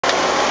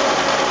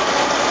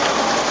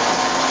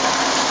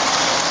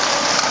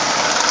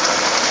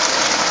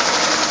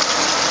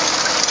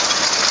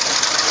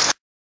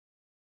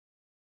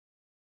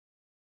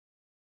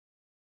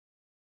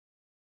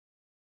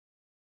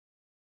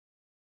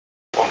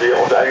wir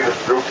unser eigenes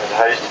Produkt, das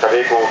heißt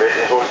Kaweco, wird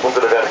in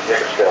unserem Werk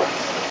hergestellt.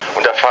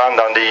 Und da fahren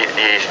dann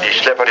die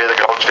Schlepperräder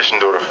genau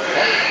zwischendurch.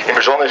 Im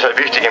Besonderen ist es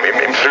wichtig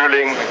im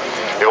Frühling,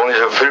 wir wollen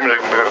so früh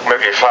wie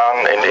möglich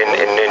fahren,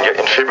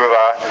 in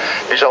Februar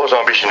ist alles noch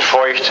ein bisschen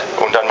feucht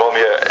und dann wollen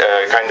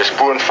wir keine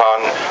Spuren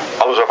fahren,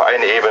 alles auf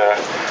eine Ebene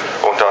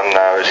und dann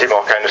sehen wir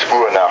auch keine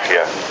Spuren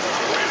nachher.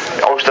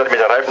 Ausgestattet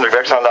mit einer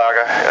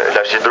Reifendruckwechselanlage, da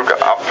ist die Druck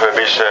ab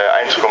bis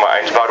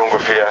 1,1 Bar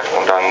ungefähr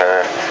und dann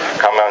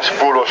kann man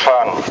spurlos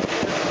fahren.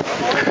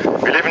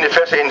 Wir liefern die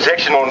Fässer in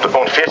 16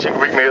 und 14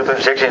 Kubikmeter.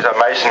 16 ist am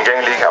meisten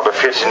gängig, aber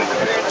 14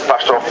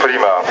 passt auch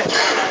prima.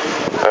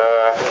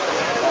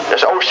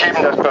 Das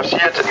Ausschieben, das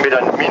passiert mit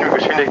einer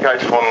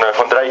Minimumgeschwindigkeit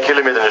von 3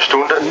 Kilometer in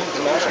Stunde.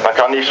 Man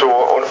kann nicht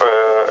so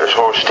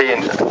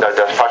stehen,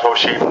 das Fass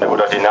ausschieben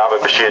oder die Narbe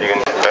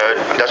beschädigen.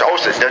 Das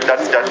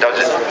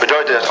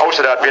bedeutet, das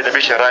Außenrad wird ein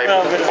bisschen reiben.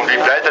 Und wie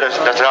breiter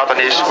das Rad dann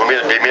ist,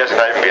 wie mehr es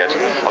reiben wird.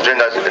 Also wenn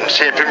das ein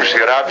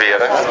 10-50 Rad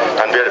wäre,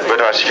 dann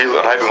würde man viel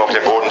Reibung auf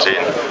dem Boden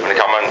sehen. Und dann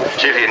kann man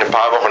sicherlich in ein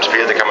paar Wochen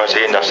später kann man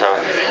sehen, dass da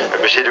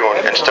Beschädigung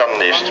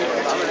entstanden ist.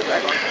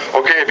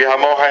 Okay, wir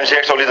haben auch eine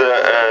 6 Liter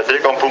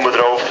Drehkolbenpumpe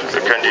drauf.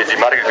 Die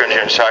Marke können Sie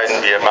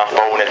entscheiden. Wir machen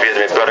bauen entweder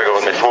mit Burger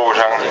oder mit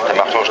Vogelsang. Das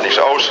macht uns nichts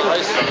aus.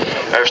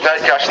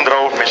 Schneidkasten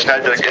drauf mit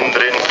Schneidwerk innen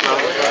drin.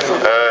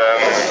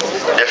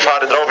 Der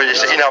Fahrer drauf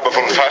ist der Inhaber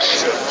vom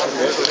Fass.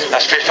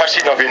 Das Fass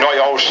sieht noch wie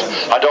neu aus.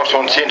 Hat auch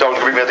schon 10.000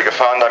 Kubikmeter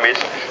gefahren damit.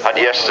 Hat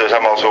erst sagen wir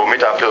mal, so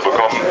Mitte April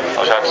bekommen.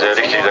 Also hat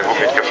richtig gut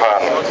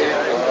mitgefahren.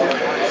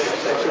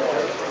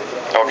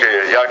 Okay,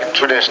 ja,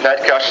 zu den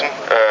Schneidkasten.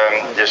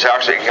 Ich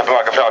habe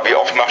mal gefragt, wie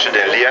oft machst du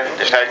den leer,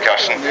 den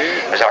Schneidkasten?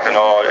 Er sagte,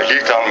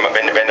 liegt dann,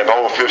 wenn der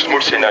Bauer viel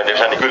Schmutz in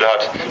seine Gülle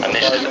hat, dann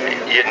ist es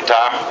jeden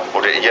Tag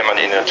oder jemand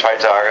in 2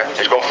 Tagen.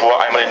 Es kommt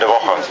vor, einmal in der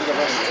Woche.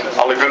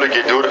 Alle Gülle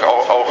geht durch,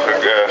 auch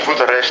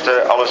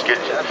Futterreste, alles geht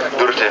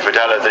durch den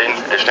Verteiler drin,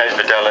 den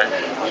Schneidverteiler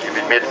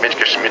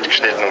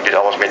mitgeschnitten und geht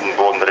alles mit dem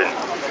Boden drin.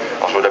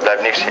 Also da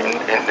bleibt nichts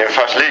in dem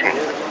Fass liegen.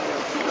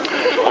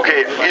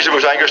 Okay, ISO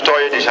ist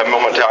eingesteuert, ist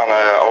momentan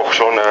auch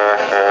schon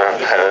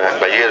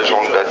bei jeder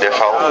schon der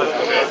Fall.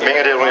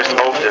 Mengenregelung ist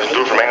drauf, das ist ein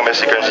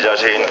Durchmengenmesser, können Sie da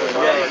sehen.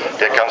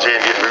 Der kann sehen,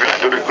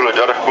 wie viel Gülle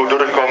gut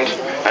durchkommt.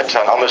 An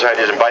der anderen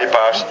Seite ist ein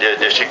Bypass,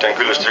 der schickt ein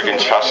Güllestück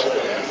ins Fass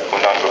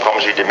und dann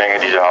bekommen Sie die Menge,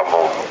 die Sie haben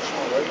wollen.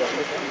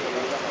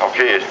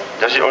 Okay,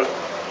 das ist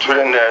zu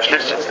den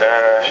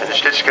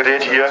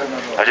Schlitzgerät hier.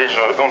 Das ist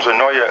unser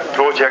neues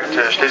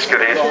Pro-Ject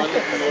Schlitzgerät.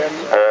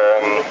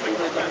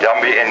 Die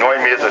haben wir in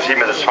 9 Meter, 7,20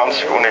 Meter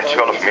und in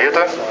 12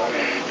 Meter.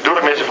 Die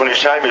Durchmesser von der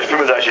Scheibe ist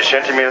 35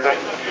 cm.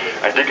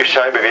 Eine dicke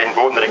Scheibe, wenn den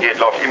Boden regiert,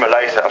 läuft immer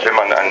leichter, als wenn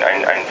man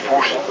einen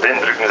Fuß drin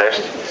drücken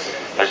lässt.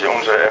 Das ist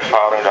unsere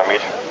Erfahrung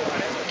damit.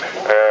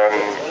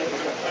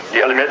 Die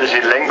Elemente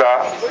sind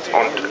lenkbar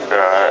und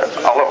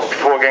alle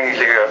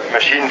vorgängige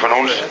Maschinen von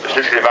uns,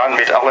 waren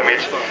alle mit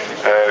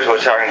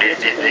sozusagen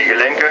die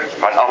Gelenke,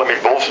 waren alle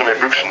mit Bolzen, mit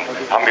Büchsen,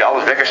 haben wir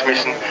alles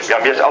weggeschmissen. Wir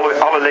haben jetzt alle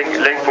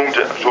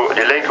Lenkpunkte, so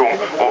die Lenkung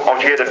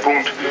auf jeder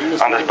Punkt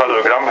an das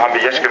Parallelogramm haben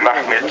wir jetzt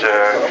gemacht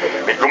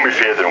mit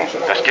Gummifederung.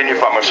 Das kennen wir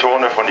von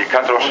Amazon, von die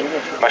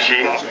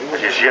Katros-Maschinen.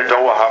 Das ist sehr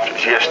dauerhaft,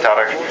 sehr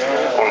stark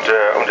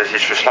und es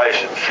ist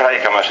verschleißfrei,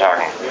 kann man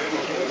sagen.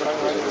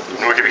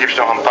 Nur gibt es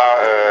noch ein paar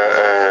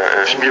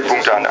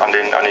Schmierpunkte an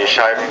den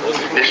Scheiben.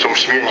 Nicht zum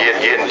Schmieren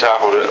jeden Tag,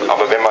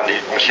 aber wenn man die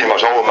Maschine mal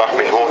sauber macht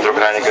mit einem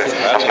Hochdruckreiniger,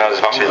 dass man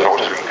das Wasser wieder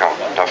rausdrücken kann.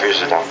 Dafür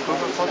ist es dann.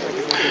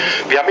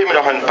 Wir haben immer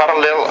noch ein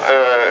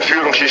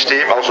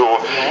Parallelführungssystem, also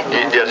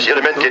das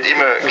Element geht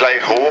immer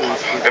gleich hoch.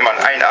 Wenn man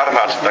einen Arm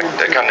hat,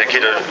 dann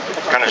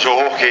kann es so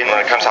hoch gehen und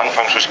dann kann es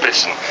anfangen zu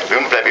spritzen. Wir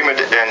bleiben immer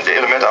das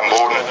Element am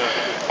Boden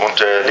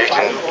und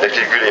legt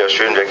die Gülle ja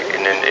schön weg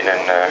in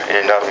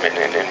den Narben,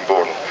 in den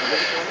Boden.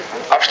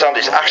 Abstand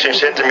ist 18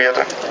 cm,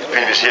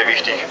 finden wir sehr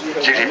wichtig.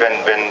 Sicherlich,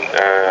 wenn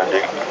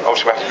die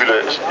ausgemachte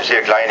Gülle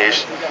sehr klein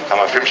ist, haben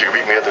wir 50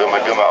 Kubikmeter, will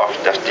man auch,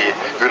 dass die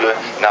Gülle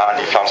nah an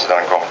die Pflanze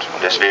dann kommt.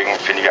 Und deswegen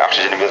finde ich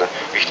 18 cm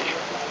wichtig.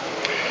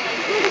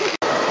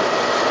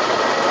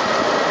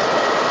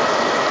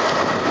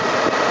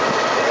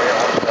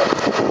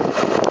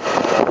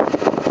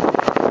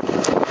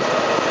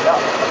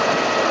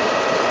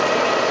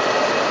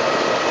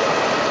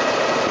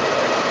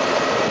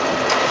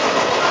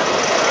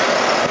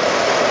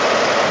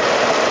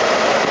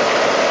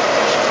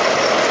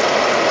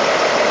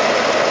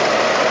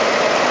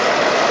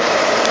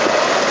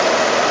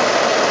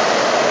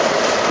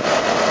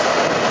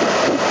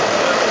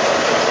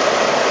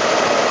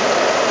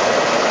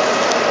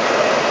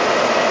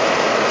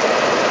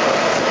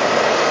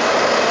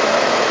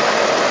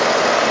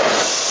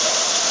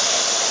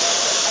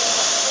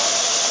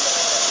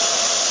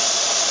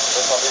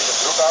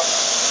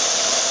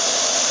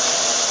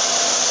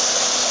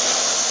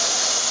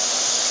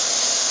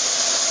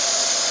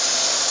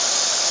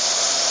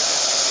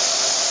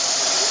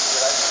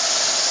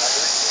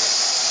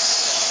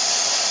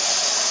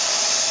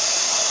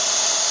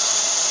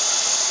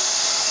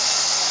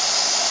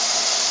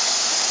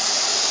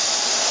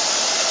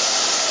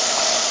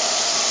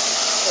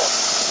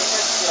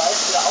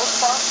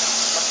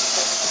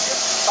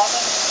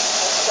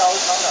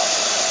 auseinander.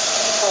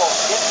 So,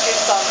 jetzt geht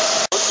es dann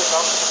zurück, wir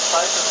brauchen die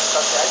Zeit, dass das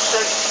Ganze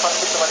einstellt. Ich kann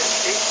mittlerweile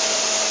stehen.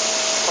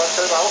 Ich fahre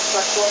selber auch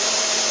Traktoren.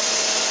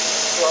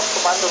 So auf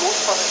Kommando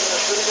losfahren ist immer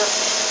schwieriger.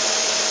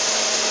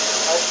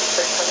 Meistens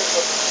denkt man nicht,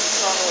 was die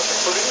Füßen an oder der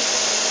Kollegen.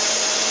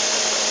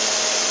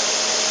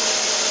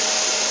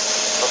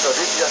 Was da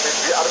wichtig an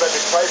wir arbeiten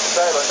mit zwei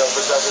Teilern, das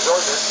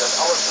bedeutet, dass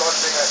alle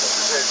Schlagdinger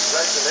die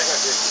gleiche Länge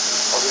sind.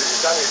 Also die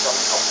Stange ist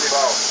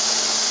absehbar.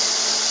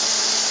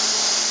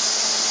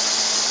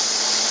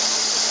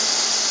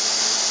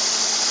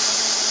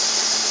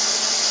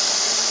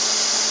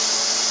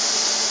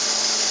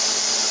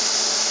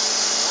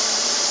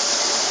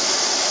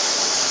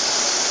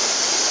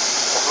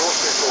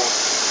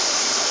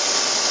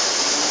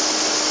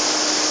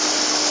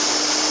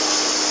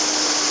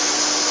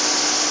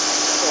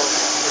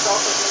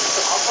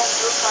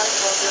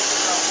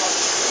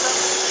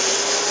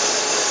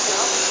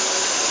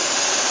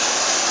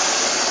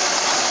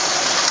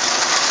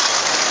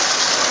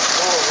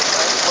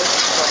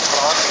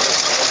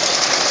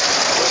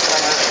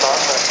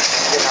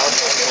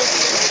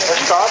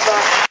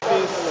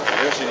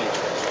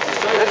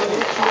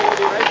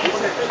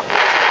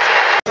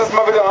 Das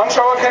mal wieder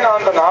anschauen können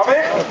an der Name.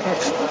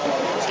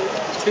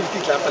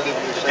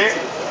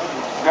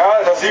 Ja,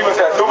 das sieht man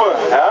sehr super.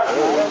 Ja.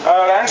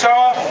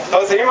 Reinschauen,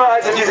 da sehen wir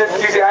also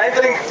diese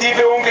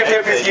Eindringtiefe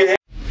ungefähr bis hierher.